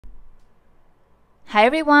Hi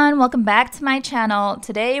everyone, welcome back to my channel.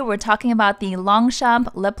 Today we're talking about the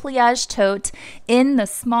Longchamp Le Pliage Tote in the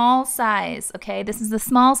small size, okay? This is the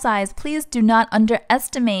small size. Please do not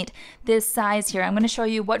underestimate this size here. I'm going to show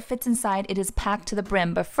you what fits inside. It is packed to the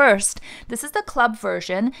brim. But first, this is the club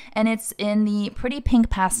version and it's in the pretty pink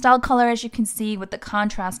pastel color, as you can see, with the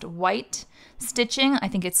contrast white stitching. I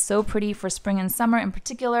think it's so pretty for spring and summer in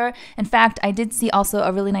particular. In fact, I did see also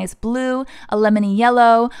a really nice blue, a lemony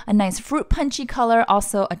yellow, a nice fruit punchy color,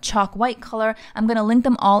 also a chalk white color. I'm going to link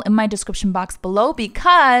them all in my description box below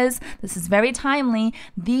because this is very timely.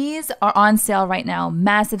 These are on sale right now.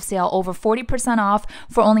 Massive sale, over 40% off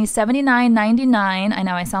for only $79.99. I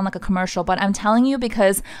know I sound like a commercial, but I'm telling you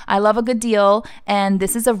because I love a good deal, and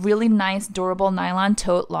this is a really nice durable nylon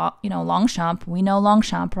tote. Longchamp. We know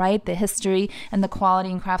Longchamp, right? The history and the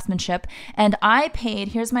quality and craftsmanship. And I paid,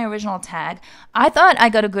 here's my original tag. I thought I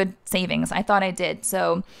got a good savings. I thought I did.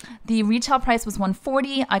 So the retail price was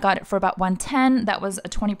 $140. I got it for about $110. That was a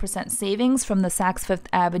 20% savings from the Saks Fifth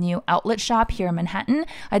Avenue outlet shop here in Manhattan.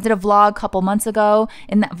 I did a vlog a couple months ago.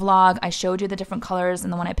 In that vlog, I showed you the different colors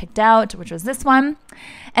and the one I picked out, which was this one.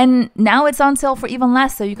 And now it's on sale for even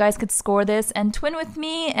less, so you guys could score this and twin with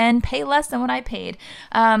me and pay less than what I paid.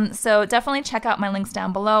 So definitely check out my links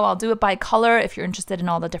down below. I'll do it by color if you're interested in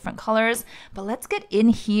all the different colors. But let's get in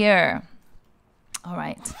here. All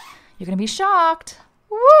right, you're gonna be shocked.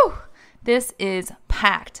 Woo! This is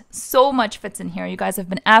packed. So much fits in here. You guys have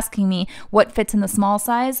been asking me what fits in the small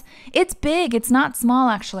size. It's big. It's not small,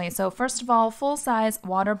 actually. So first of all, full size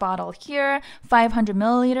water bottle here, 500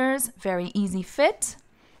 milliliters, very easy fit.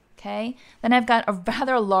 Okay, then I've got a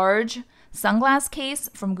rather large sunglass case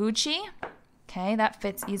from Gucci. Okay, that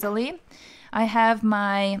fits easily. I have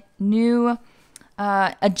my new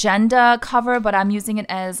agenda cover, but I'm using it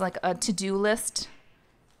as like a to-do list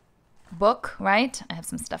book, right? I have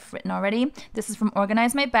some stuff written already. This is from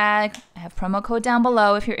Organize My Bag. I have promo code down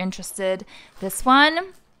below if you're interested. This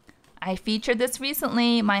one, I featured this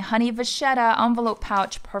recently, my Honey Vachetta envelope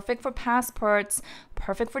pouch, perfect for passports,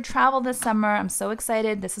 perfect for travel this summer. I'm so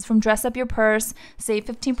excited. This is from Dress Up Your Purse. Save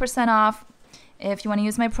 15% off if you want to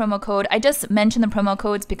use my promo code. I just mentioned the promo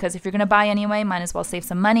codes because if you're going to buy anyway, might as well save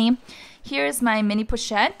some money. Here's my mini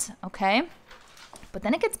pochette, okay? But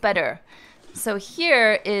then it gets better. So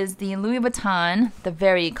here is the Louis Vuitton, the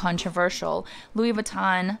very controversial Louis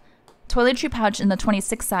Vuitton toiletry pouch in the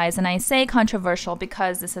 26 size. And I say controversial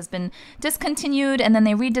because this has been discontinued and then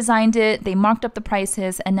they redesigned it, they marked up the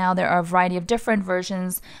prices, and now there are a variety of different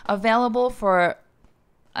versions available for,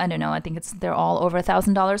 I don't know, I think they're all over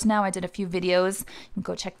 $1,000 now. I did a few videos. You can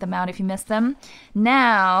go check them out if you missed them.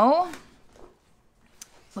 Now,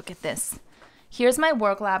 look at this. Here's my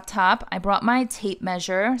work laptop. I brought my tape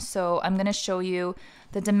measure, so I'm going to show you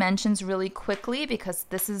the dimensions really quickly because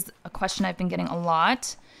this is a question I've been getting a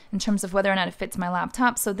lot in terms of whether or not it fits my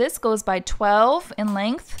laptop. So this goes by 12 in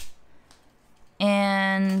length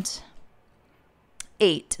and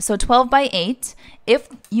 8. So 12 by 8. If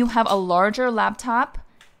you have a larger laptop,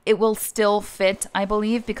 it will still fit, I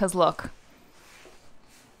believe, because look,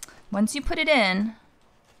 once you put it in,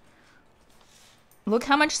 look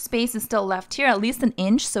how much space is still left here, at least an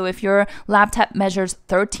inch. So if your laptop measures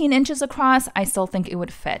 13 inches across, I still think it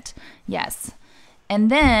would fit. Yes.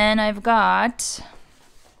 And then I've got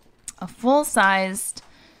a full-sized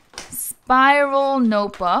spiral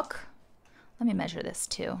notebook. Let me measure this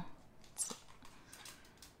too.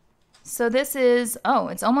 So this is, oh,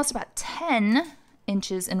 it's almost about 10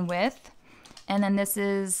 inches in width. And then this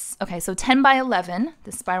is, okay, so 10 by 11,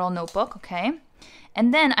 the spiral notebook, okay.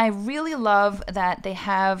 And then I really love that they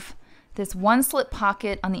have this one slip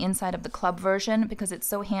pocket on the inside of the club version because it's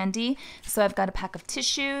so handy. So I've got a pack of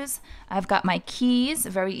tissues, I've got my keys,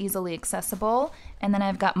 very easily accessible, and then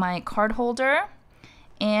I've got my card holder,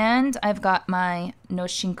 and I've got my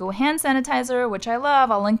Noshinko hand sanitizer, which I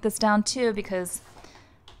love. I'll link this down too because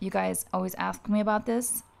you guys always ask me about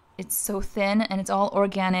this. It's so thin and it's all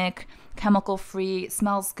organic, chemical free,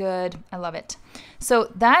 smells good. I love it.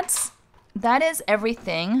 So that is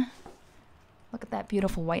everything. Look at that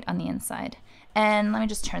beautiful white on the inside. And let me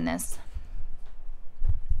just turn this.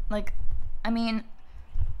 Like, I mean,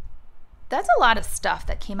 that's a lot of stuff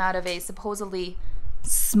that came out of a supposedly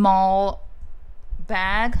small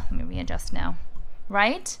bag. Let me readjust now,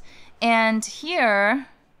 right? And here,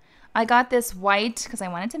 I got this white, because I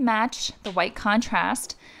wanted to match the white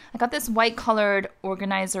contrast. I got this white colored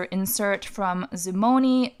organizer insert from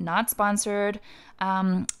ZOOMONI, not sponsored.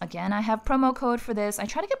 Again, I have promo code for this. I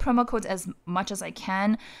try to get promo codes as much as I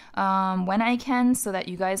can when I can so that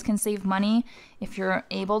you guys can save money if you're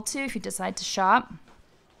able to, if you decide to shop.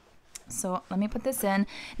 So let me put this in.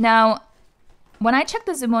 Now, when I checked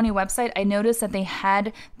the ZOOMONI website, I noticed that they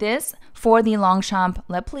had this for the Longchamp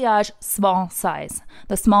Le Pliage small size,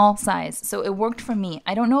 the small size. So it worked for me.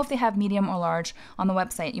 I don't know if they have medium or large on the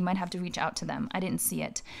website. You might have to reach out to them. I didn't see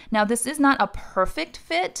it. Now, this is not a perfect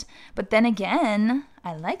fit, but then again,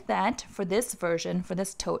 I like that for this version, for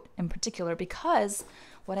this tote in particular, because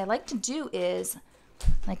what I like to do is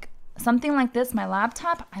like something like this, my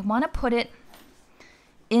laptop, I want to put it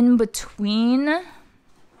in between.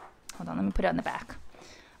 Hold on, let me put it on the back.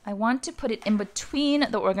 I want to put it in between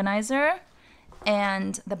the organizer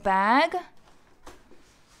and the bag,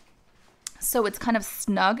 so it's kind of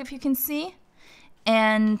snug, if you can see,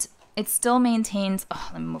 and it still maintains, oh,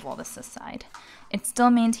 let me move all this aside. It still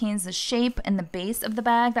maintains the shape and the base of the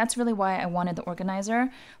bag. That's really why I wanted the organizer,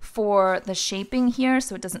 for the shaping here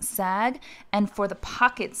so it doesn't sag, and for the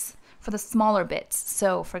pockets, for the smaller bits.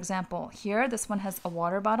 So for example, here, this one has a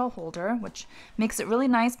water bottle holder, which makes it really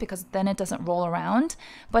nice because then it doesn't roll around.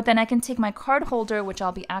 But then I can take my card holder, which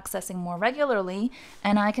I'll be accessing more regularly,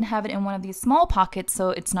 and I can have it in one of these small pockets so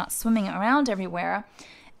it's not swimming around everywhere.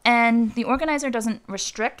 And the organizer doesn't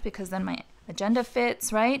restrict because then my agenda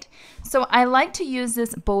fits, right? So I like to use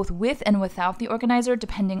this both with and without the organizer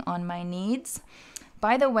depending on my needs.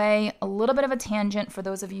 By the way, a little bit of a tangent for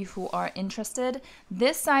those of you who are interested.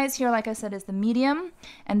 This size here, like I said, is the medium,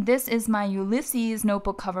 and this is my Ulysses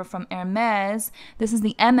notebook cover from Hermes. This is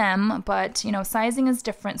the MM, but you know, sizing is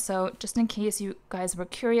different, so just in case you guys were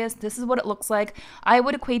curious, this is what it looks like. I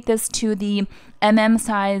would equate this to the MM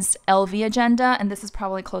sized LV agenda, and this is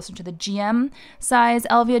probably closer to the GM size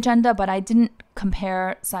LV agenda, but I didn't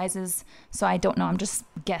compare sizes, so I don't know. I'm just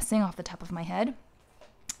guessing off the top of my head.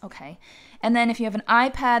 Okay, and then if you have an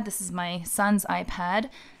iPad, this is my son's iPad,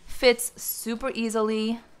 fits super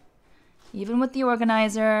easily, even with the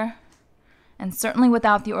organizer, and certainly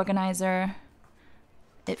without the organizer,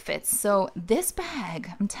 it fits. So this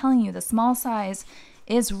bag, I'm telling you, the small size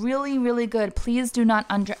is really, really good. Please do not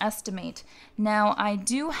underestimate. Now, I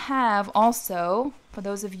do have also, for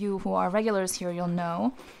those of you who are regulars here, you'll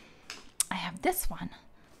know, I have this one,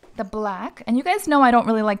 the black, and you guys know I don't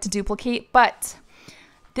really like to duplicate, but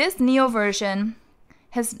this Neo version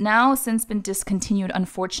has now since been discontinued,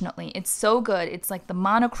 unfortunately. It's so good. It's like the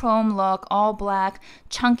monochrome look, all black,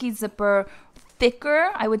 chunky zipper,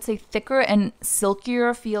 thicker, I would say thicker and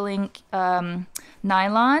silkier feeling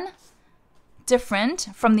nylon. Different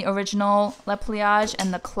from the original Le Pliage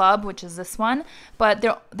and the Club, which is this one, but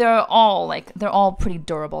they're all pretty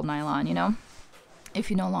durable nylon, you know, if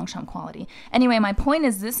you know Longchamp quality. Anyway, my point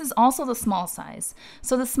is this is also the small size.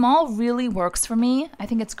 So the small really works for me. I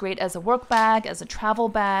think it's great as a work bag, as a travel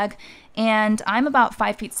bag, and I'm about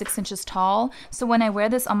 5 feet 6 inches tall. So when I wear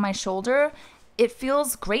this on my shoulder, it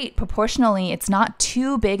feels great proportionally. It's not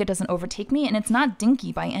too big, it doesn't overtake me, and it's not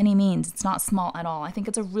dinky by any means. It's not small at all. I think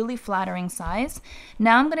it's a really flattering size.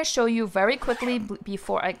 Now I'm gonna show you very quickly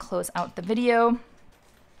before I close out the video.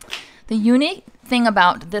 The unique thing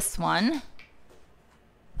about this one,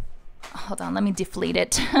 hold on, let me deflate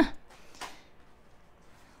it.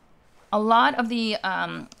 A lot of the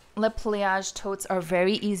Le Pliage totes are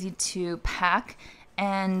very easy to pack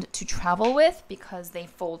and to travel with because they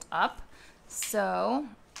fold up. So,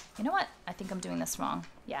 you know what? I think I'm doing this wrong.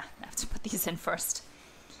 Yeah, I have to put these in first.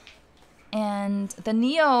 And the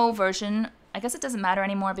Neo version, I guess it doesn't matter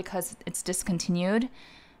anymore because it's discontinued.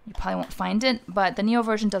 You probably won't find it, but the Neo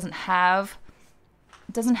version doesn't have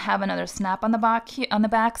another snap on the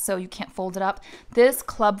back, so you can't fold it up. This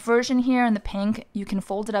Club version here in the pink, you can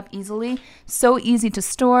fold it up easily. So easy to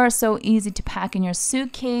store, so easy to pack in your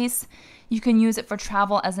suitcase. You can use it for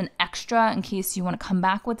travel as an extra in case you want to come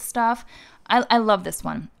back with stuff. I love this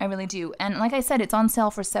one. I really do. And like I said, it's on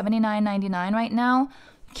sale for $79.99 right now.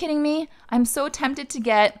 Kidding me? I'm so tempted to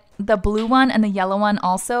get the blue one and the yellow one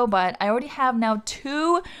also, but I already have now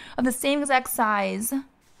 2 of the same exact size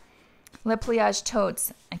Le Pliage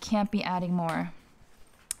totes. I can't be adding more,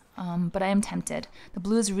 but I am tempted. The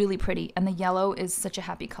blue is really pretty, and the yellow is such a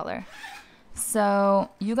happy color. So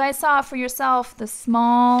you guys saw it for yourself. The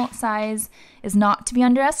small size is not to be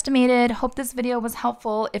underestimated. Hope this video was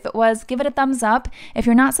helpful. If it was, give it a thumbs up. If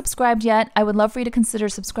you're not subscribed yet, I would love for you to consider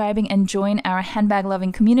subscribing and join our handbag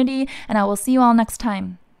loving community, and I will see you all next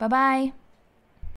time. Bye-bye.